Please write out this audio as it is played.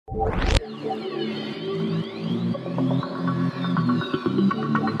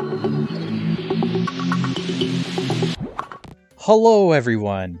Hello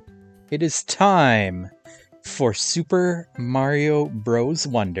everyone! It is time for Super Mario Bros.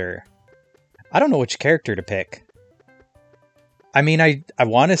 Wonder. I don't know which character to pick. I mean, I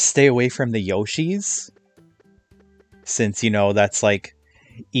want to stay away from the Yoshis, since, you know, that's like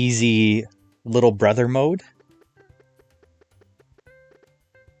easy little brother mode.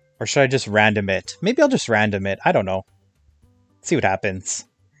 Or should I just random it? Maybe I'll just random it. I don't know. See what happens.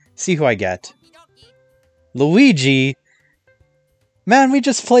 See who I get. Luigi! Man, we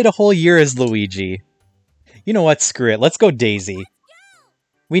just played a whole year as Luigi. You know what? Screw it. Let's go Daisy.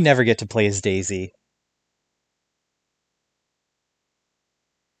 We never get to play as Daisy.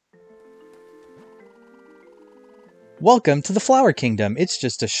 Welcome to the Flower Kingdom. It's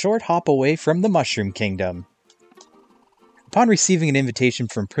just a short hop away from the Mushroom Kingdom. Upon receiving an invitation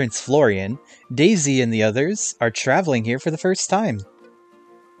from Prince Florian, Daisy and the others are traveling here for the first time.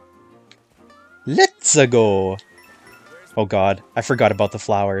 Let's go! Oh god, I forgot about the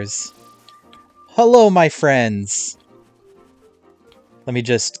flowers. Hello, my friends! Let me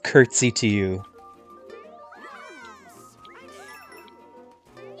just curtsy to you.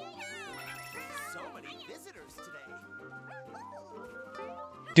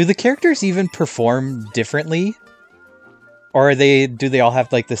 Do the characters even perform differently? Or do they all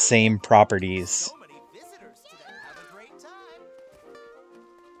have like the same properties?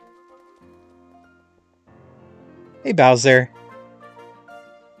 Hey, Bowser.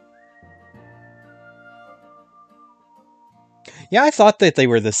 Yeah, I thought that they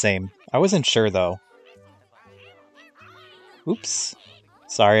were the same. I wasn't sure, though. Oops.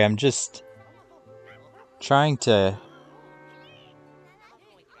 Sorry, I'm just trying to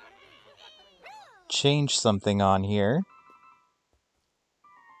change something on here.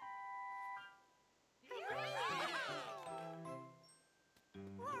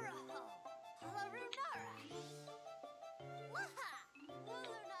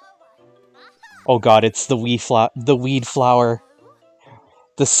 Oh god, it's the weed flower.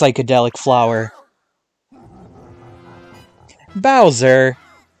 The psychedelic flower. Bowser!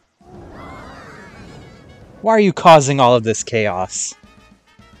 Why are you causing all of this chaos?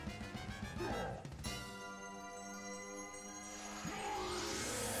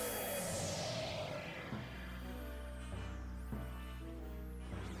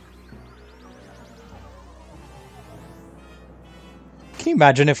 Can you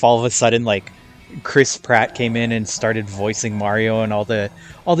imagine if all of a sudden, like, Chris Pratt came in and started voicing Mario, and all the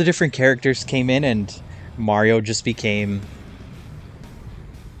different characters came in, and Mario just became,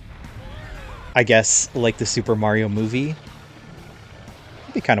 I guess, like the Super Mario movie?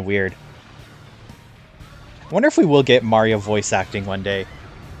 It'd be kind of weird. I wonder if we will get Mario voice acting one day.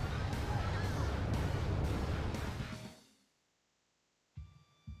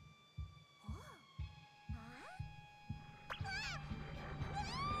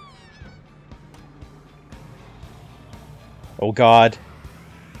 Oh god.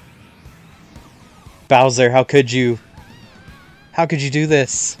 Bowser, how could you? How could you do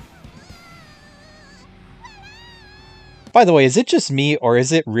this? By the way, is it just me, or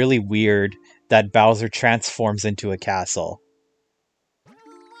is it really weird that Bowser transforms into a castle?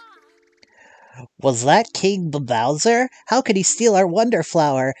 Was that King Bowser? How could he steal our Wonder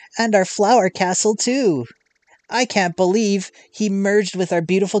Flower, and our Flower Castle too? I can't believe he merged with our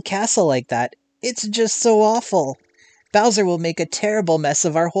beautiful castle like that. It's just so awful. Bowser will make a terrible mess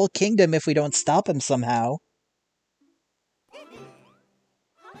of our whole kingdom if we don't stop him somehow.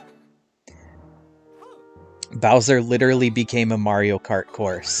 Bowser literally became a Mario Kart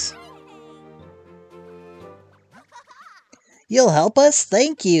course. You'll help us?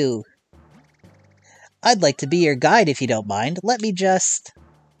 Thank you. I'd like to be your guide if you don't mind. Let me just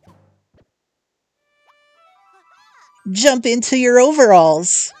jump into your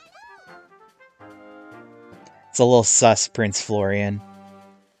overalls. It's a little sus, Prince Florian.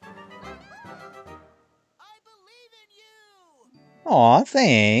 Aw,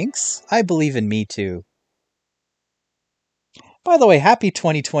 thanks. I believe in me too. By the way, happy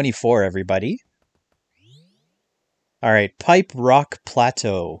 2024, everybody. Alright, Pipe Rock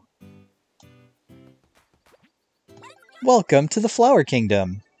Plateau. Welcome to the Flower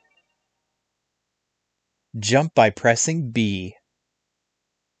Kingdom. Jump by pressing B.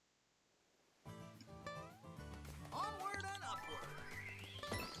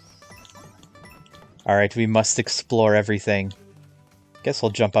 Alright, we must explore everything. Guess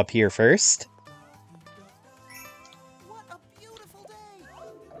we'll jump up here first.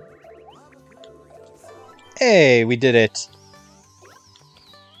 Hey, we did it.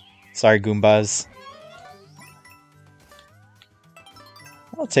 Sorry, Goombas.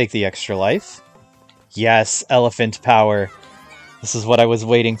 I'll take the extra life. Yes, elephant power. This is what I was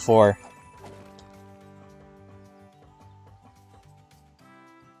waiting for.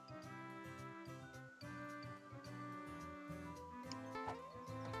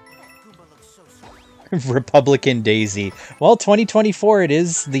 Republican Daisy. Well, 2024, it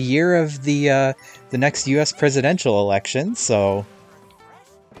is the year of the next U.S. presidential election, so...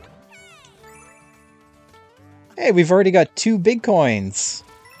 Hey, we've already got 2 big coins!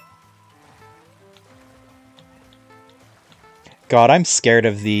 God, I'm scared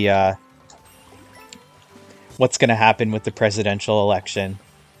of the, what's gonna happen with the presidential election.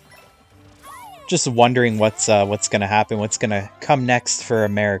 Just wondering what's gonna happen, what's gonna come next for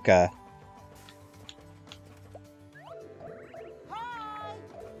America.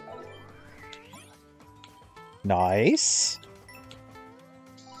 Nice.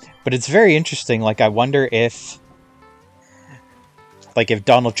 But it's very interesting, like, I wonder if... Like, if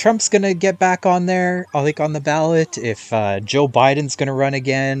Donald Trump's gonna get back on there, like, on the ballot, if Joe Biden's gonna run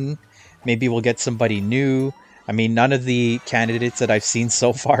again, maybe we'll get somebody new. I mean, none of the candidates that I've seen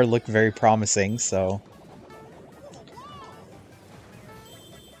so far look very promising, so...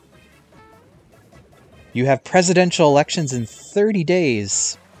 You have presidential elections in 30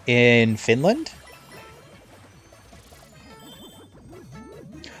 days in Finland?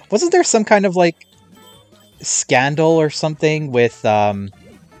 Wasn't there some kind of, like, scandal or something with the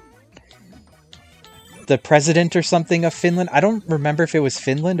president or something of Finland? I don't remember if it was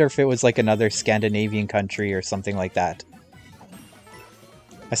Finland or if it was like another Scandinavian country or something like that.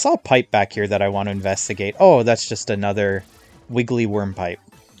 I saw a pipe back here that I want to investigate. Oh, that's just another wiggly worm pipe.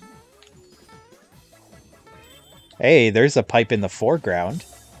 Hey, there's a pipe in the foreground.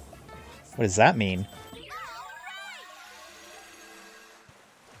 What does that mean?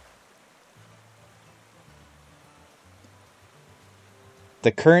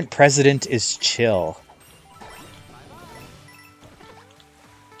 The current president is chill.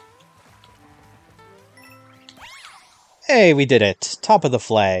 Hey, we did it. Top of the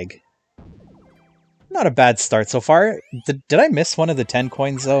flag. Not a bad start so far. Did I miss one of the 10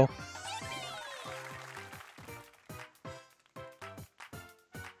 coins, though?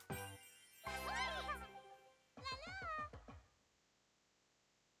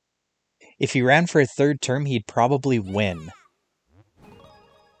 If he ran for a 3rd term, he'd probably win.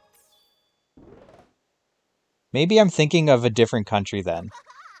 Maybe I'm thinking of a different country then.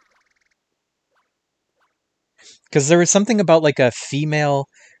 Because there was something about like a female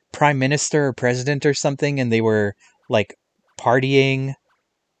prime minister or president or something, and they were like partying.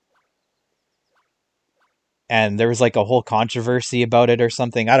 And there was like a whole controversy about it or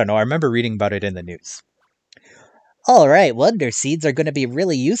something. I don't know. I remember reading about it in the news. Alright, Wonder Seeds are going to be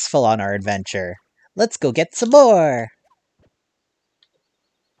really useful on our adventure. Let's go get some more!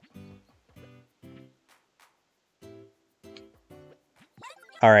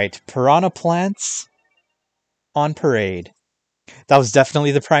 Alright, piranha plants on parade. That was definitely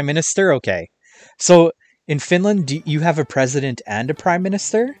the prime minister? Okay. So, in Finland, do you have a president and a prime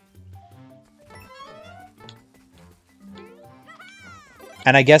minister?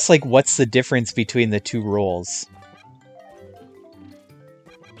 And I guess, like, what's the difference between the 2 roles?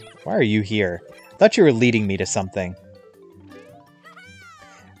 Why are you here? I thought you were leading me to something.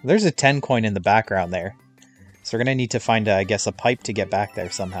 There's a 10 coin in the background there. So we're gonna need to find, I guess, a pipe to get back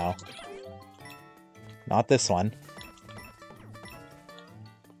there somehow. Not this one.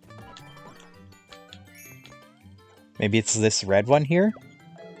 Maybe it's this red one here?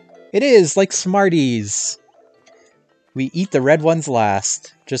 It is, like Smarties! We eat the red ones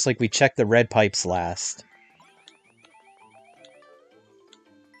last, just like we check the red pipes last.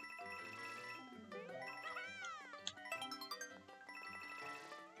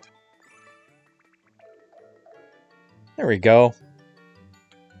 There we go.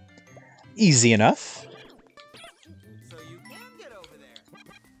 Easy enough. So you can get over there.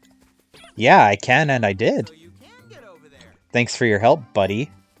 Yeah, I can, and I did. So you can get over there. Thanks for your help,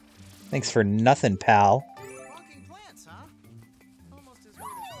 buddy. Thanks for nothing, pal. Walking plants, huh? Almost as weird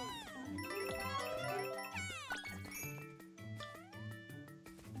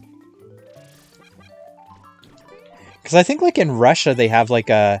as Because I think, like, in Russia, they have, like,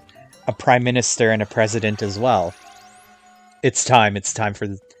 a prime minister and a president as well. It's time for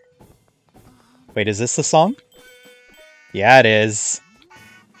the... Wait, is this the song? Yeah, it is.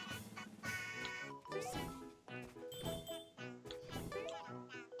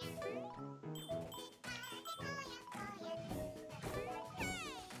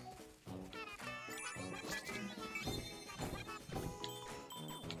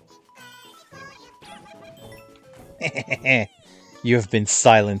 You have been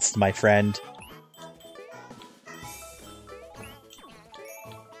silenced, my friend.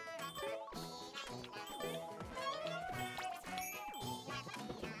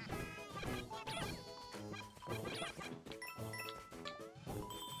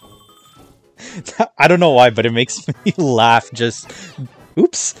 I don't know why, but it makes me laugh just...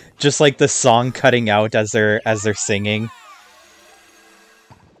 Oops! Just like the song cutting out as they're singing.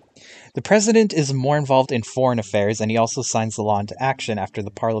 The president is more involved in foreign affairs, and he also signs the law into action after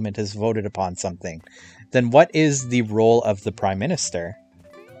the parliament has voted upon something. Then what is the role of the prime minister?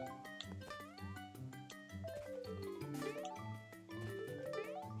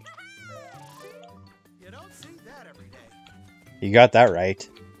 You don't see that every day. You got that right.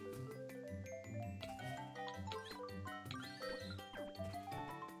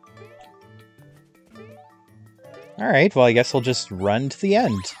 Alright, well I guess we'll just run to the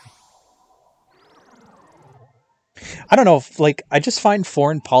end. I don't know, I just find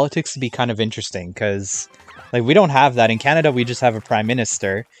foreign politics to be kind of interesting, because, we don't have that. In Canada, we just have a prime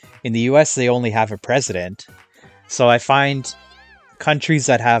minister. In the US, they only have a president. So I find countries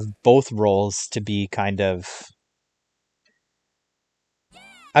that have both roles to be kind of...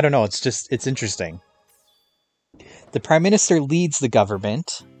 I don't know, it's interesting. The prime minister leads the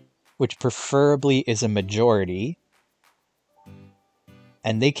government, which preferably is a majority.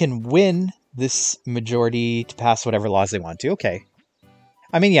 And they can win this majority to pass whatever laws they want to. Okay.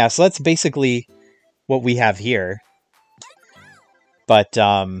 I mean, yeah, so that's basically what we have here. But,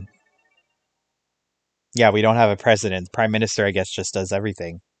 yeah, we don't have a president. The prime minister, I guess, just does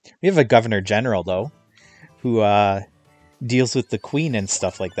everything. We have a governor general, though, who, deals with the queen and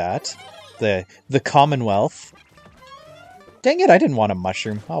stuff like that. The Commonwealth. Dang it, I didn't want a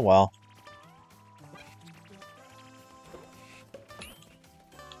mushroom. Oh, well.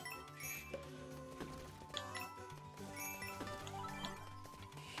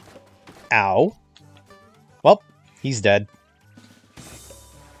 Ow. Well, he's dead.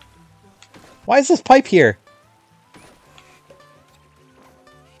 Why is this pipe here?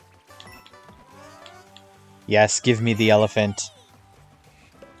 Yes, give me the elephant.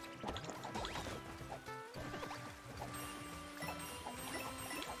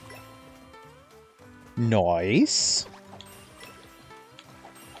 Nice.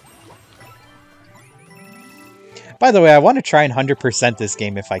 By the way, I want to try and 100% this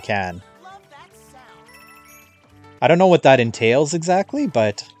game if I can. I don't know what that entails exactly,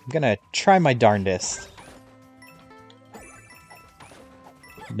 but I'm gonna try my darndest.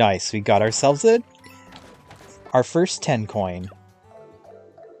 Nice, we got ourselves our first 10 coin.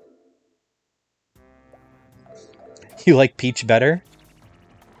 You like Peach better?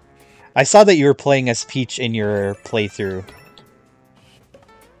 I saw that you were playing as Peach in your playthrough.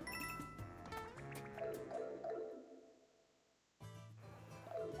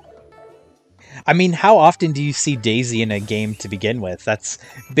 I mean, how often do you see Daisy in a game to begin with? That's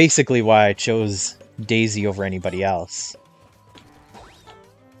basically why I chose Daisy over anybody else.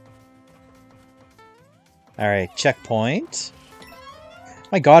 Alright, checkpoint.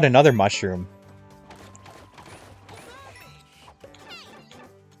 My god, another mushroom.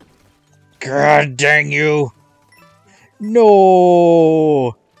 God dang you!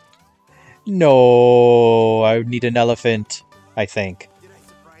 No! No! I would need an elephant, I think. Did I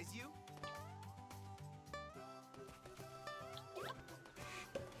surprise you?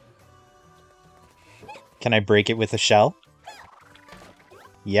 Can I break it with a shell?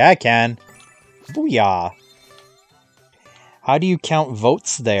 Yeah, I can. Booyah! How do you count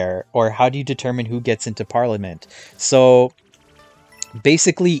votes there? Or how do you determine who gets into Parliament? So,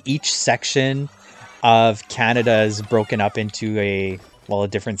 basically each section of Canada is broken up into a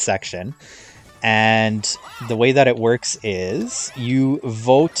different section. And the way that it works is you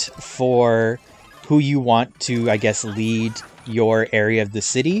vote for who you want to, I guess, lead your area of the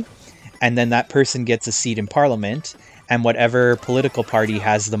city. And then that person gets a seat in Parliament. And whatever political party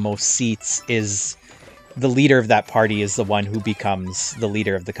has the most seats is the leader of that party is the one who becomes the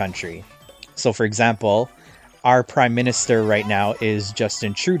leader of the country. So, for example, our prime minister right now is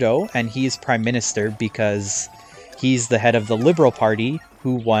Justin Trudeau, and he's prime minister because he's the head of the Liberal Party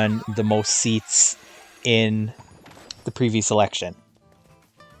who won the most seats in the previous election.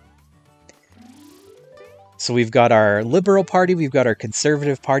 So we've got our Liberal Party, we've got our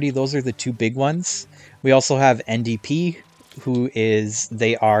Conservative Party, those are the two big ones. We also have NDP,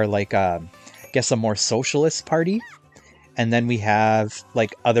 they are like I guess a more socialist party. And then we have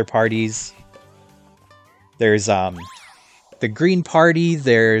like other parties. There's the Green Party,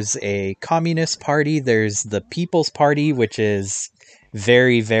 there's a Communist Party, there's the People's Party, which is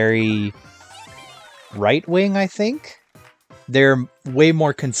very, very right wing, I think. They're way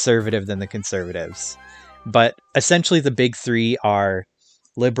more conservative than the Conservatives. But essentially the big three are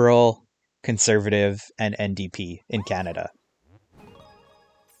Liberal, Conservative, and NDP in Canada.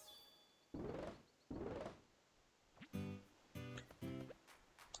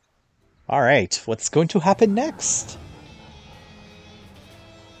 Alright, what's going to happen next?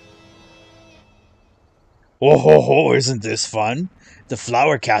 Oh ho ho, isn't this fun? The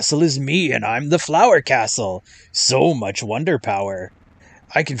Flower Castle is me, and I'm the Flower Castle. So much wonder power.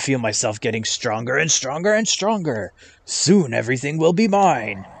 I can feel myself getting stronger and stronger and stronger. Soon everything will be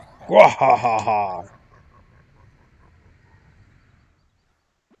mine. Gwahahaha.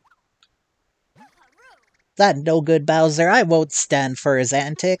 That no-good Bowser, I won't stand for his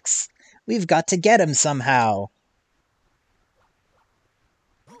antics. We've got to get him somehow.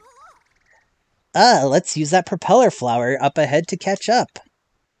 Let's use that propeller flower up ahead to catch up.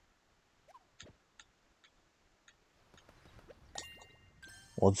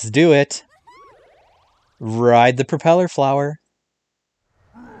 Let's do it. Ride the propeller flower.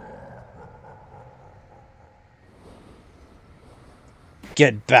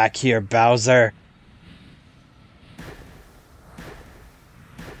 Get back here, Bowser.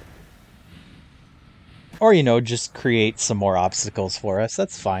 Or, you know, just create some more obstacles for us.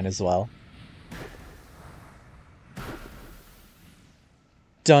 That's fine as well.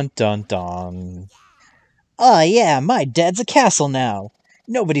 Dun dun dun. Oh yeah, my dad's a castle now.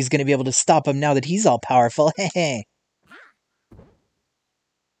 Nobody's gonna be able to stop him now that he's all powerful, hehe.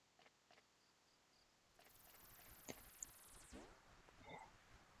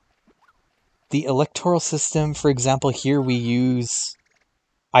 The electoral system, for example, here we use...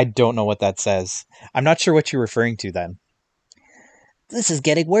 I don't know what that says. I'm not sure what you're referring to then. This is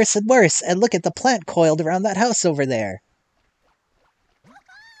getting worse and worse, and look at the plant coiled around that house over there.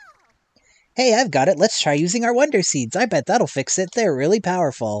 Hey, I've got it. Let's try using our Wonder Seeds. I bet that'll fix it. They're really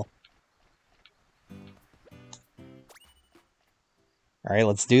powerful. Alright,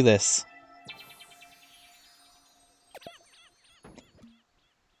 let's do this.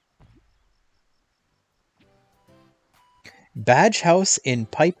 Badge House in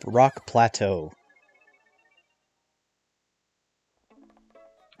Pipe Rock Plateau.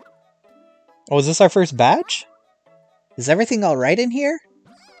 Oh, is this our first badge? Is everything alright in here?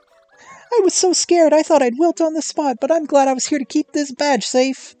 I was so scared I thought I'd wilt on the spot, but I'm glad I was here to keep this badge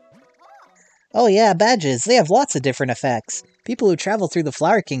safe. Oh yeah, badges. They have lots of different effects. People who travel through the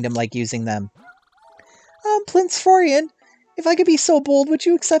Flower Kingdom like using them. Prince Florian, if I could be so bold, would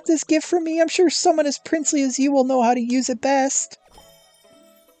you accept this gift from me? I'm sure someone as princely as you will know how to use it best.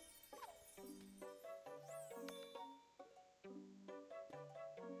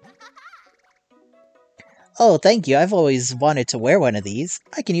 Oh, thank you. I've always wanted to wear one of these.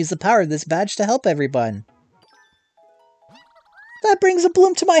 I can use the power of this badge to help everyone. That brings a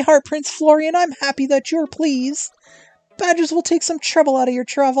bloom to my heart, Prince Florian. I'm happy that you're pleased. Badges will take some trouble out of your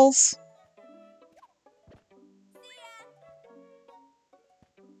travels.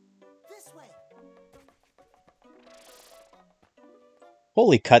 This way.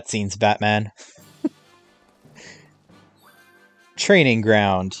 Holy cutscenes, Batman. Training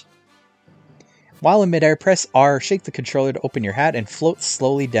ground. While in midair, press R, shake the controller to open your hat, and float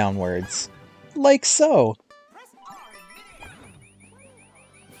slowly downwards. Like so. Press R in midair.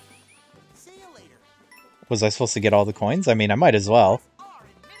 See you later. Was I supposed to get all the coins? I mean, I might as well. R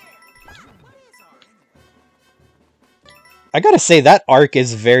in midair. What is R anyway? I gotta say, that arc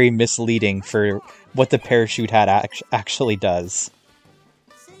is very misleading for what the parachute hat actually does.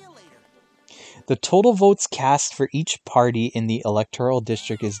 See you later. The total votes cast for each party in the electoral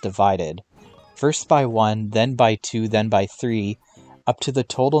district is divided. First by 1, then by 2, then by 3, up to the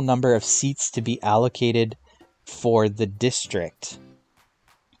total number of seats to be allocated for the district.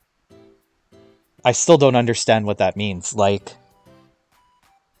 I still don't understand what that means. Like,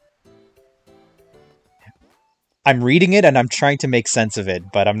 I'm reading it and I'm trying to make sense of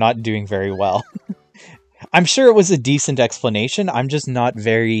it, but I'm not doing very well. I'm sure it was a decent explanation. I'm just not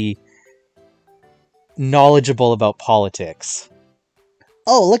very knowledgeable about politics.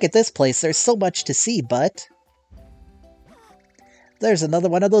 Oh, look at this place. There's so much to see, but... There's another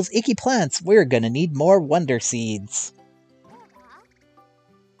one of those icky plants. We're gonna need more Wonder Seeds.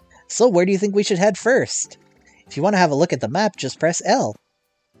 So where do you think we should head first? If you want to have a look at the map, just press L.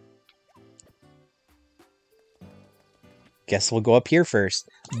 Guess we'll go up here first.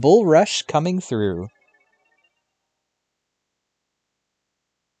 Bull Rush coming through.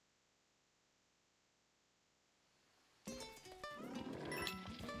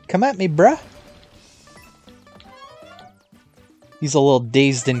 Come at me, bruh. He's a little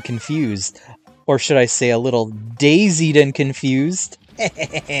dazed and confused. Or should I say a little daisied and confused?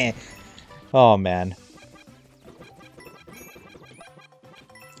 Oh, man.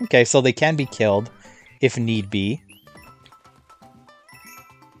 Okay, so they can be killed, if need be.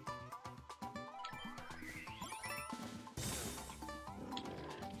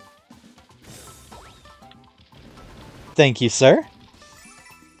 Thank you, sir.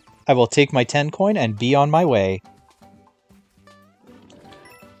 I will take my 10 coin and be on my way.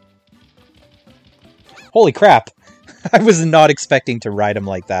 Holy crap! I was not expecting to ride him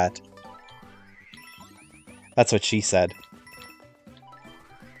like that. That's what she said.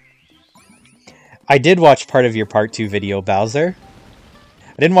 I did watch part of your part 2 video, Bowser.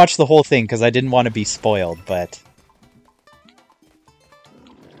 I didn't watch the whole thing because I didn't want to be spoiled, but...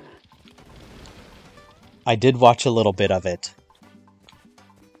 I did watch a little bit of it.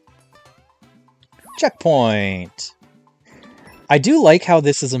 Checkpoint! I do like how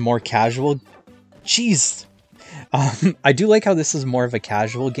this is a more casual... Jeez! I do like how this is more of a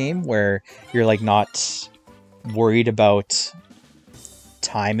casual game where you're like not worried about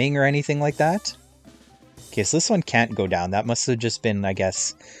timing or anything like that. Okay, so this one can't go down. That must have just been, I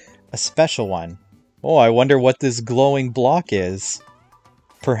guess, a special one. Oh, I wonder what this glowing block is.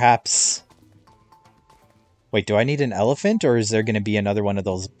 Perhaps... Wait, do I need an elephant, or is there going to be another one of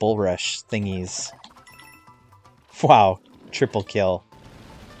those bulrush thingies? Wow, triple kill.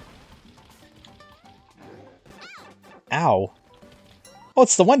 Ow. Oh,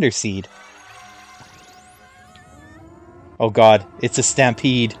 it's the Wonder Seed. Oh god, it's a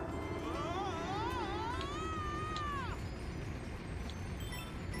stampede.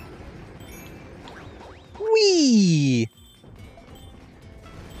 Whee!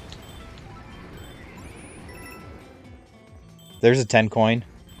 There's a 10 coin.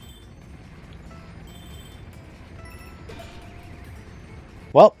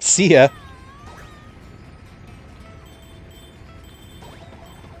 Well, see ya.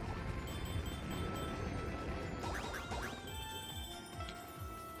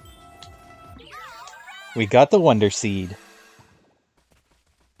 We got the Wonder Seed.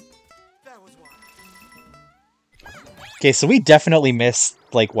 Okay, so we definitely missed,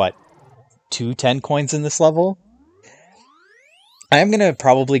 like, what? 2 10 coins in this level? I am going to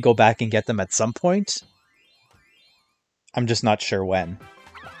probably go back and get them at some point. I'm just not sure when.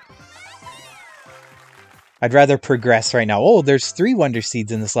 I'd rather progress right now. Oh, there's 3 Wonder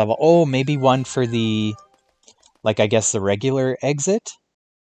Seeds in this level. Oh, maybe one for the, like, I guess the regular exit?